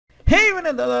Hey,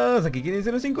 buenas a todos, aquí quieren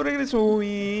ser los 5 regreso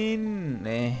en...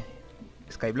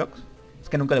 SKYBLOK. Es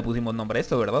que nunca le pusimos nombre a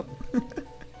esto, ¿verdad?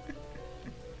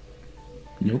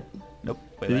 No. No,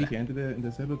 pues Te bueno. dije, antes de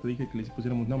hacerlo, te dije que les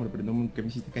pusiéramos nombre, pero no que me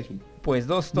hiciste caso. Pues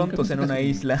dos tontos en una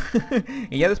isla.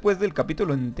 Y ya después del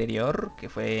capítulo anterior, que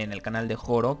fue en el canal de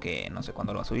Joro, que no sé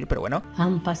cuándo lo va a subir, pero bueno.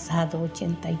 Han pasado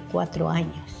 84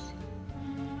 años.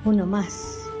 Uno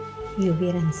más y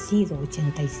hubieran sido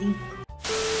 85.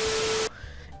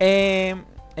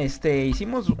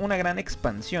 Hicimos una gran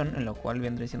expansión, en lo cual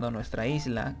vendría siendo nuestra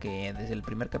isla, que desde el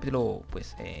primer capítulo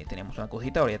pues teníamos una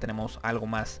cosita, ahora ya tenemos algo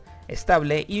más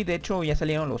estable y de hecho ya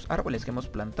salieron los árboles que hemos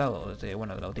plantado desde,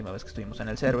 bueno, de la última vez que estuvimos en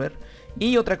el server.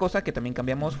 Y otra cosa que también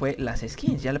cambiamos fue las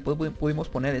skins, ya le pudimos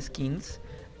poner skins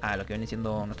a lo que vienen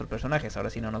siendo nuestros personajes,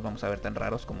 ahora sí no nos vamos a ver tan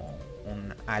raros como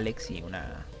un Alex y un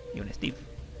Steve.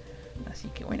 Así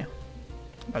que bueno,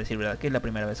 a decir verdad que es la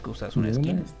primera vez que usas una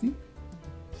skin.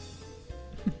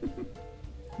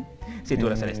 Si tú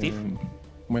eras el Steve.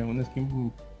 Bueno, una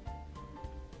skin...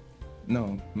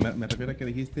 No, me refiero a que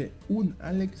dijiste un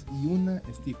Alex y una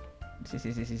Steve.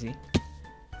 Sí.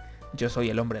 Yo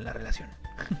soy el hombre en la relación.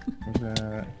 O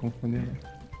sea, confundiendo.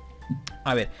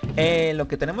 A ver, lo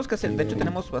que tenemos que hacer, de hecho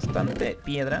tenemos bastante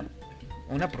piedra.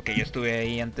 Una porque yo estuve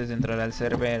ahí antes de entrar al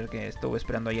server, que estuve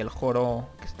esperando ahí el Joro,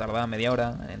 que se tardaba media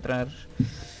hora en entrar.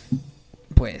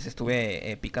 Pues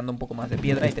estuve picando un poco más de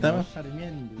piedra y tenemos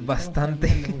bastante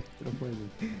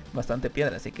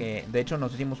piedra, así que de hecho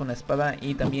nos hicimos una espada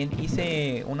y también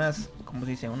hice unas, ¿cómo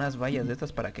se dice? Unas vallas de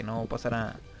estas para que no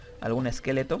pasara algún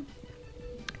esqueleto,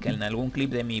 que en algún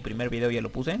clip de mi primer video ya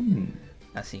lo puse.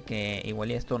 Así que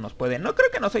igual y esto nos puede, no creo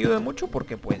que nos ayude mucho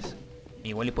porque pues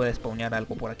igual y puede spawnear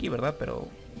algo por aquí, ¿verdad? Pero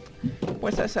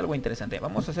pues es algo interesante.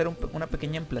 Vamos a hacer una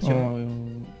pequeña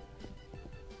ampliación.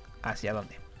 ¿Hacia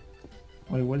dónde?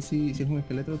 O igual si es un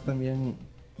esqueleto también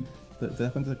te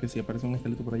das cuenta de que si aparece un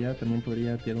esqueleto por allá también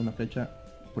podría tirar una flecha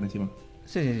por encima.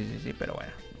 Sí, pero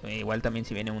bueno, igual también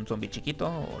si viene un zombie chiquito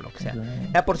o lo que sea.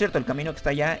 Por cierto, el camino que está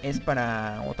allá es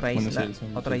para otra isla,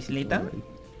 otra islita.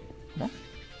 ¿Cómo?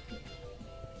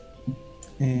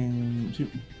 Sí,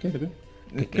 ¿qué?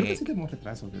 Creo que sí tenemos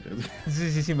retraso.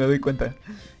 Sí, me doy cuenta.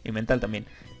 Y mental también.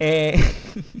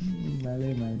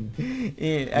 Vale.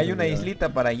 Hay una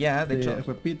islita para allá, de hecho.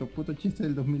 Repito, puto chiste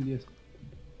del 2010.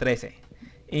 13.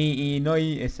 Y no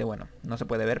hay, bueno, no se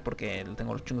puede ver porque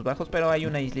tengo los chungos bajos, pero hay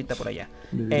una islita por allá.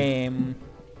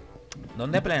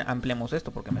 ¿Dónde ampliamos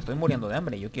esto? Porque me estoy muriendo de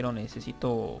hambre.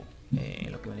 Necesito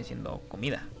lo que viene siendo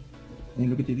comida. Es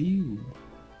lo que te digo.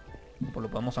 Pues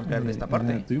lo podemos ampliar de esta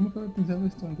parte. Tuvimos que haber pensado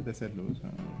esto antes de hacerlo, o sea,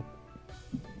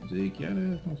 si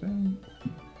quieres, no sé.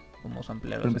 Vamos a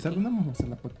ampliar. Para empezar, ¿dónde vamos a hacer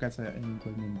la podcast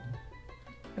eventualmente?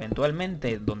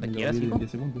 Eventualmente, donde quieras, hijo.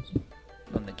 10 segundos.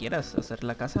 Donde quieras hacer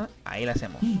la casa, ahí la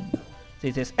hacemos. Si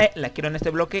dices, la quiero en este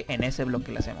bloque, en ese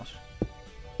bloque la hacemos.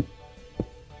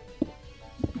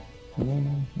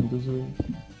 Bueno, entonces...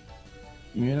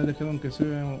 Y me hubieran dejado aunque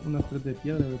sea unas 3 de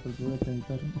piedra para poder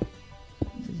intentar.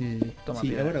 Sí, toma sí,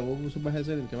 piedra. Ahora vos vas a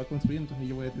ser el que va a construir, entonces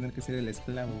yo voy a tener que ser el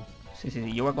esclavo. Sí,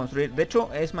 yo voy a construir. De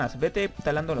hecho, es más, vete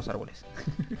talando los árboles.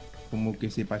 Como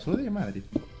que se pasó de madre.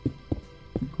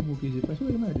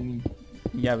 Niño.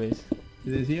 Ya ves. Te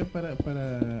decía para...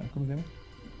 ¿Cómo se llama?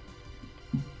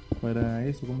 Para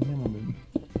eso, ¿cómo se llama?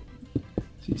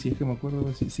 Si es que me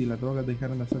acuerdo, si las drogas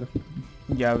dejaron de hacer efecto.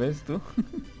 Ya ves tú.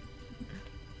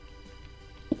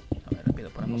 A ver,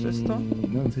 rápido, ponemos esto.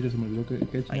 No, en serio se me olvidó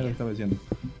qué chingada estaba haciendo.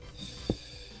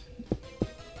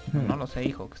 No lo sé,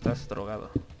 hijo, que estás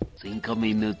drogado. 5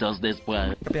 minutos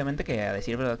después. Rápidamente, que a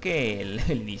decir verdad que el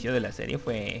inicio de la serie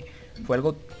fue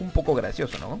algo un poco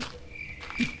gracioso, ¿no?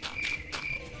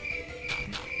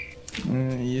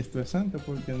 Y estresante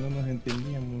porque no nos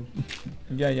entendíamos.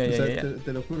 Ya.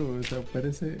 Te lo juro, o sea,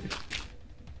 parece...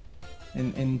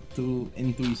 En tu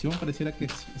visión pareciera que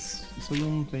soy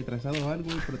un retrasado o algo,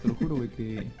 pero te lo juro, güey,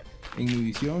 que en mi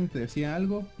visión te decía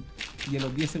algo y a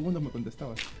los 10 segundos me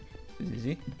contestabas.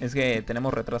 Sí. Es que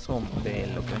tenemos retraso de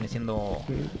lo que viene siendo...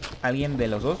 Alguien de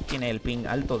los dos tiene el ping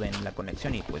alto en la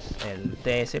conexión y pues el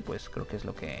TS pues creo que es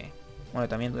lo que... Bueno,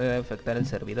 también debe afectar el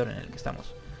servidor en el que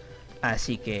estamos.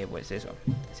 Así que pues eso.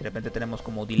 Si de repente tenemos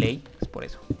como delay, es por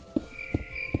eso.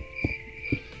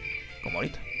 Como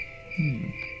ahorita.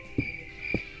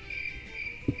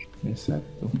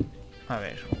 Exacto. A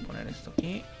ver, voy a poner esto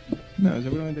aquí. No,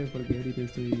 seguramente porque ahorita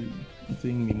estoy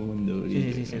en mi mundo.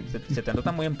 Sí, se te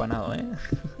nota muy empanado, ¿eh?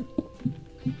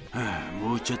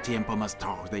 Mucho tiempo más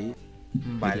tarde.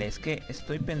 Vale, es que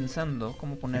estoy pensando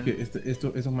cómo poner... Es que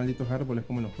esos malditos árboles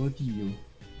como los odio.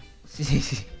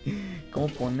 Sí. ¿Cómo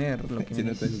poner lo que si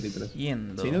me no te el retraso.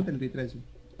 diciendo? Si no te el retraso.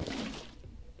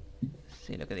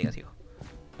 Sí, lo que digas, hijo.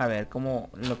 A ver, como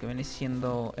lo que viene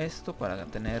siendo esto para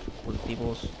tener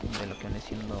cultivos de lo que viene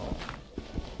siendo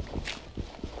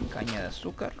caña de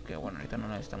azúcar, que bueno, ahorita no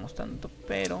necesitamos tanto,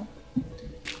 pero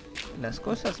las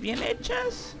cosas bien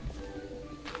hechas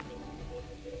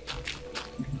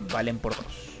valen por dos.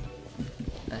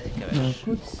 Así que a ver. Las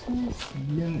cosas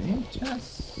bien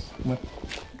hechas. Bueno,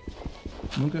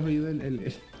 nunca he oído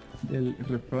el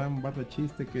refrán barra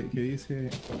chiste que dice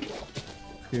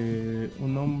que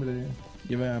un hombre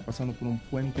iba pasando por un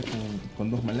puente con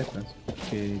dos maletas,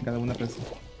 que cada una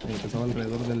pesaba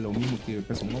alrededor de lo mismo que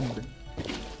pesa un hombre.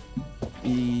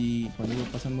 Y cuando iba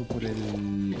pasando por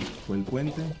el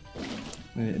puente,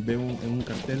 veo un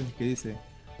cartel que dice: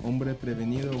 hombre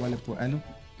prevenido vale por... Ah, no,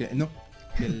 que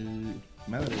el...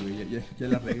 Madre, güey, ya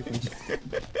la regué con...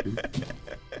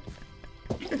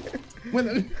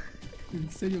 Bueno,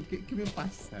 en serio, ¿qué me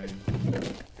pasa?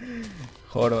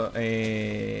 Joro,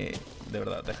 de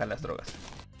verdad, deja las drogas.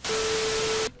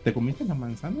 ¿Te comiste las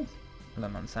manzanas?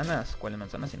 ¿Las manzanas? ¿Cuáles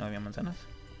manzanas si no había manzanas?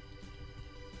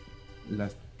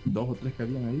 Las 2 o 3 que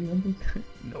habían ahí antes.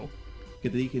 No. Que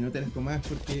te dije no te las comas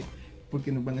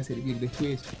porque nos van a servir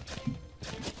después.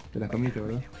 Te las comiste,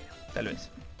 ¿verdad? Tal vez.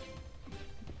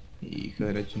 Hijo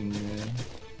de la chingada.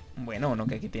 Bueno, uno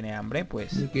que aquí tiene hambre,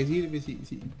 pues... ¿De qué sirve si...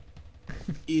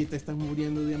 Y te estás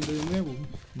muriendo de hambre de nuevo?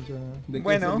 O sea, ¿de qué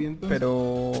Bueno, sirve entonces?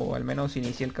 pero al menos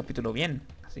inicié el capítulo bien,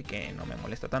 así que no me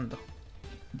molesta tanto.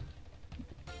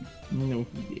 No.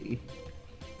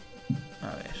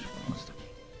 A ver, vamos hasta aquí.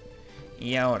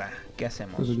 Y ahora, ¿qué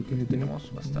hacemos? Pues, ¿qué se tiene?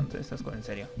 Tenemos bastante de estas cosas, en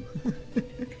serio.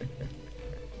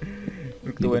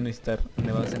 Tú vas a necesitar,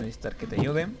 le vas a necesitar que te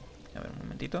ayude. A ver, un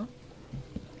momentito.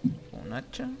 Un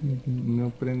hacha. No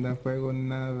prenda fuego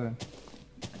nada.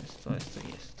 Esto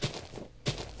y esto.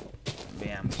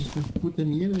 Veamos. Esta puta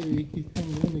mierda de que es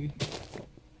tan grande.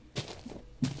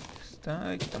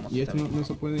 Está, quitamos Y esta esto no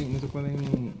se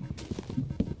pueden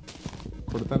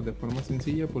cortar de forma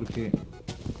sencilla porque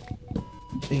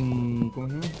 ¿cómo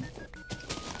se llama?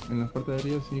 En las partes de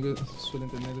arriba sí que suelen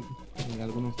tener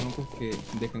algunos troncos que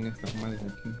dejan estas madres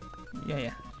aquí.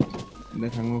 Ya.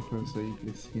 Dejan hojas ahí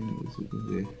creciendo.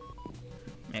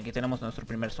 Y aquí tenemos nuestro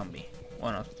primer zombie.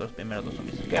 Bueno, nuestros primeros dos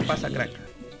zombies. ¿Qué pasa, crack?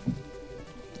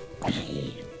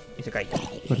 Y se cae.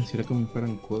 Pareciera que me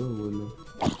fueran codos, boludo.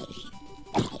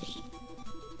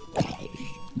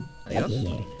 Adiós.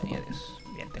 Y adiós.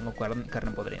 Bien, tengo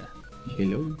carne podrida.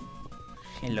 Hello.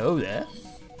 Hello there.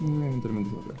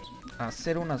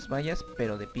 Hacer unas vallas,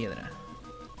 pero de piedra.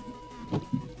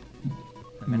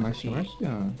 Al menos así,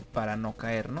 para no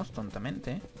caernos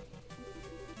tontamente.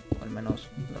 O al menos...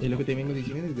 Es lo que te vengo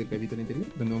diciendo desde el capítulo anterior,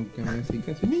 pero nunca me decís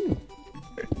caso, niño.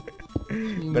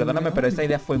 Perdóname, pero esta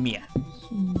idea fue mía.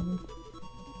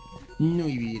 No,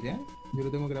 y vida. Yo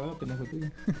lo tengo grabado, apenas lo tuyo.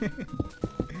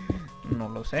 No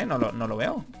lo sé, no lo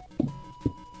veo.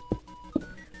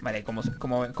 Vale, como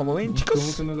ven, chicos,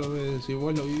 ¿Cómo que no lo ves? Si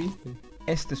vos lo viviste.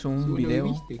 este es Si un vos lo video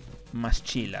viviste. más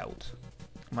chill out.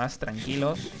 Más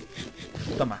tranquilos.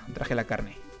 Toma, traje la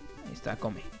carne. Ahí está,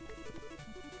 come.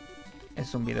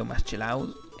 Es un video más chill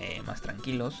out, más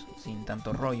tranquilos, sin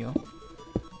tanto rollo.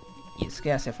 Y es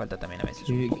que hace falta también a veces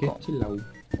un ¿Qué poco es chilau?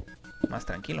 más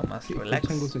tranquilo, más ¿Qué relax.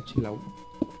 changos es chilau?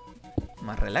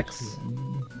 Más relax.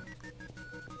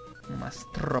 Más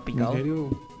 ¿En tropical. serio?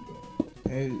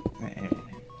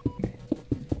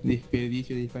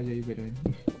 Desperdicio de falla ahí, pero...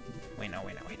 Bueno,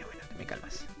 te me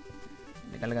calmas.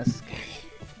 Me calgas.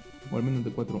 O al menos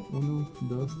de 4. 1,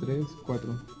 2, 3,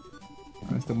 4.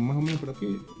 Hasta más o menos por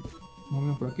aquí. Más o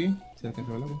menos por aquí. Se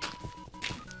alcanzó el agua.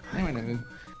 Bueno,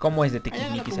 ¿Cómo es de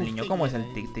tiquismiquis el niño? ¿Cómo es el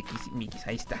tiquismiquis?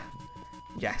 Ahí está.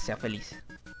 Ya, sea feliz.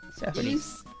 Sea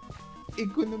feliz. es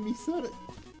economizar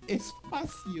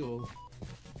espacio.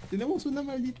 Tenemos una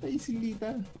maldita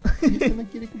islita. Y esta no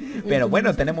quiere Pero bueno,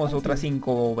 economizar tenemos espacio. otras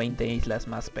 5 o 20 islas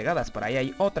más pegadas. Para allá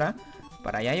hay otra.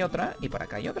 Para allá hay otra. Y para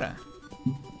acá hay otra.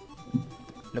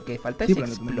 Lo que falta Sí, es pero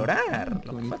no tenemos- explorar. Qué Lo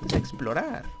que bonito. falta es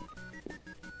explorar.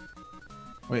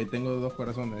 Oye, tengo 2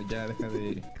 corazones. Ya deja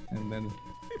de andar.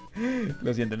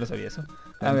 Lo siento, no sabía eso.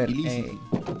 A ver, Tranquilísimo.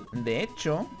 de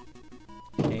hecho,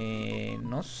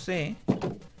 no sé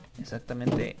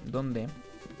exactamente dónde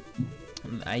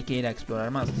hay que ir a explorar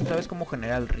más. ¿Sabes cómo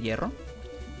generar el hierro?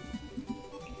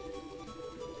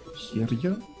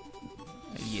 ¿Hierro?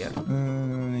 El hierro.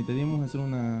 Necesitaríamos hacer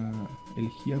el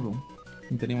hierro.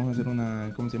 Necesitaríamos hacer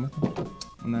una... ¿Cómo se llama esto?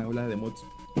 Una ola de mods.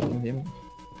 ¿Cómo se llama?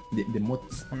 De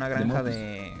mods. Una granja mods.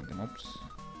 de mobs.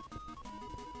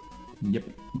 Yep.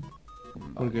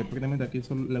 Porque prácticamente aquí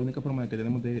la única forma que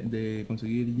tenemos de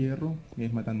conseguir hierro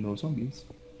es matando zombies.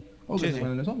 O que Sí, se sí.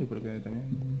 mueran los zombies, porque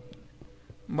también...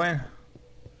 Bueno.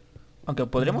 Aunque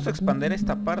podríamos expandir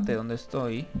esta parte donde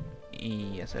estoy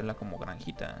y hacerla como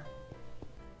granjita.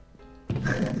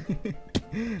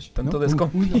 Tanto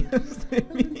desconfías de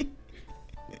mí.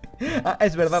 Ah,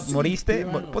 es verdad, Sí, moriste.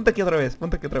 claro. Ponte aquí otra vez,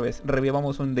 ponte aquí otra vez.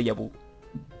 Revivamos un déjà vu.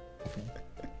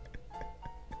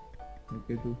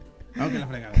 ¿Qué tú? Ah, que la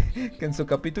fregada. Que en su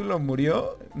capítulo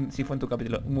murió. Sí fue en tu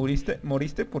capítulo.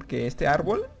 Moriste porque este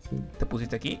árbol Sí. te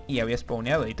pusiste aquí y había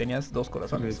spawneado y tenías 2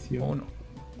 corazones. Creció. O 1.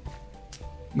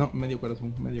 No, medio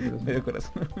corazón, medio corazón. Medio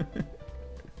corazón.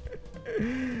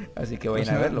 Así que vayan O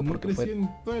sea, a verlo no porque crecí fue en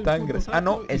todo el tan puto gracioso. Ah,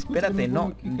 no, salto y justo espérate, me no.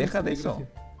 pongo aquí, Deja qué de eso.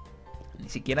 desgracia. Ni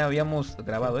siquiera habíamos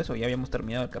grabado eso, ya habíamos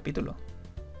terminado el capítulo.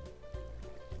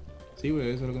 Sí, güey,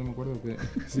 eso es lo que no me acuerdo, que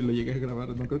si lo llegué a grabar,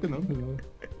 no creo que no, pero...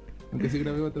 Aunque sí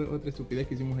grabé otra estupidez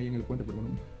que hicimos ahí en el puente, pero no.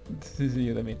 Sí, sí,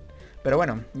 yo también. Pero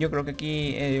bueno, yo creo que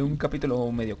aquí un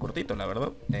capítulo medio cortito, la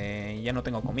verdad. Ya no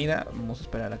tengo comida, vamos a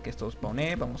esperar a que esto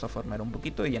spawnee, vamos a farmear un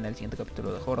poquito y ya en el siguiente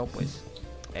capítulo de Joro, pues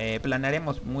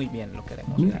planearemos muy bien lo que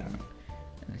haremos en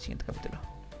el siguiente capítulo.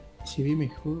 Se ve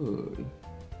mejor.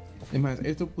 Es más,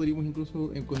 esto podríamos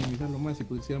incluso economizarlo más si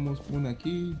pusiéramos una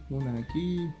aquí, una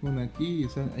aquí, una aquí, o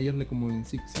sea, hallarle como en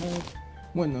zigzag.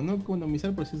 Bueno, no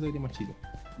economizar, pero sí sería más chido.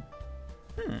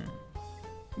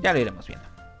 Ya lo iremos viendo.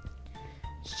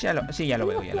 Sí, ya lo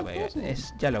veo, ya lo veo.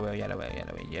 Aplausos. Ya lo veo, ya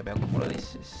veo cómo lo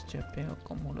dices. Ya veo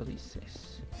cómo lo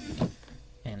dices.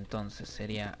 Entonces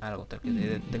sería algo tal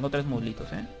que tengo 3 muslitos,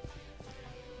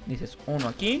 Dices uno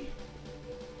aquí.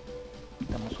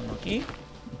 Damos uno aquí.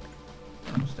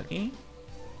 Ponemos este aquí.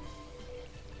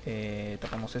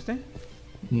 Tapamos este.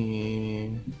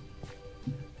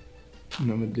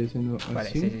 No me estoy haciendo así. Vale,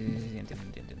 sí, entiendo.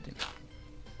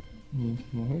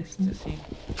 Como Este así.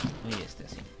 Y este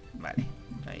así. Vale,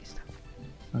 ahí está.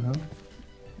 Ajá.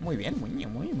 Muy bien,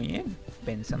 muy bien.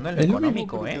 Pensando en lo Es lo mismo,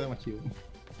 económico, pero queda más chido.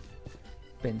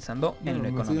 Pensando en lo Me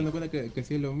estoy dando económico. cuenta que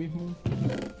sí es lo mismo,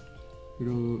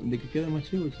 pero de que queda más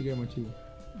chido, sí queda más chido.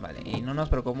 Vale, y no nos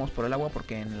preocupemos por el agua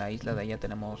porque en la isla de allá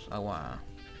tenemos agua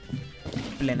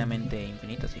plenamente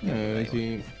infinita, así que da igual.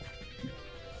 Sí.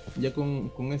 Ya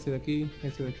con ese de aquí,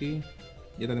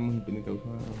 ya tenemos infinito.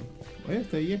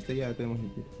 Este y este ya tenemos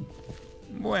infinito.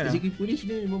 Bueno, Así que por eso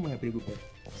no nos vamos a preocupar.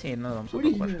 sí, no nos vamos a Por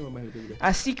eso no preocupar. nos vamos a preocupar.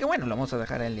 Así que bueno, lo vamos a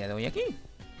dejar el día de hoy aquí.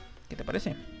 ¿Qué te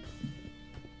parece?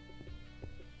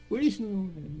 Por eso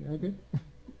no... ¿Ok?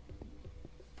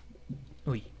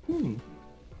 Uy, Hmm.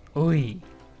 uy.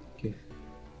 ¿Qué?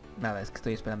 Nada, es que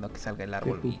estoy esperando a que salga el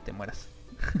árbol tú? y te mueras.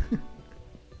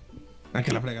 Ah,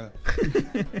 que la fregada.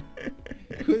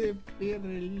 Hijo de perra,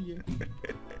 el niño.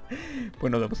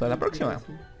 Pues nos vemos a la próxima.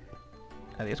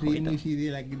 Adiós, Juanito. Rinos y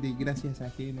de gracias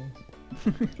ajenas.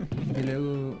 Y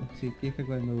luego se queja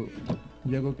cuando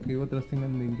yo hago que otros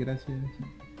tengan desgracias.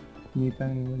 Ni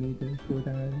tan bonito,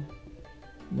 puta madre.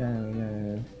 Ya,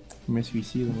 me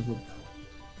suicido mejor.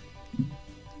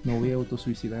 Me voy a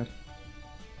autosuicidar.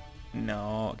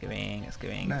 No, que vengas,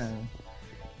 Nada.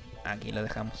 Aquí lo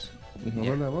dejamos. ¿Me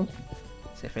Ya. la voz?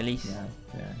 Sé feliz. Ya.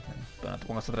 Pero no te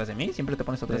pongas atrás de mí, siempre te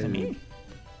pones atrás de mí.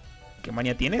 ¿Qué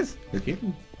manía tienes? ¿De qué?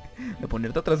 ¿De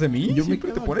ponerte atrás de mí? Yo me ¿Siempre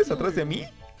te quedo pones aquí, atrás de güey. mí?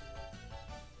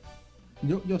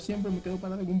 Yo siempre me quedo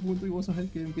parado en un punto y vos sos el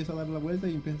que empieza a dar la vuelta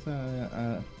y empieza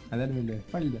a darme la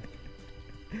espalda.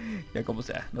 Ya como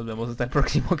sea, nos vemos hasta el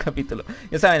próximo capítulo.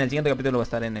 Ya saben, el siguiente capítulo va a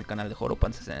estar en el canal de Joro.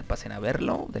 Pasen a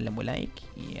verlo, denle un like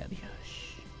y adiós.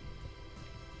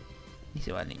 Y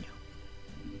se va el niño.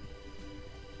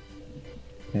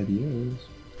 Adiós.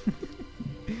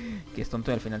 Que es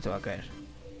tonto y al final se va a caer.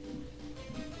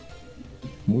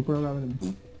 Muy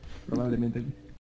probablemente.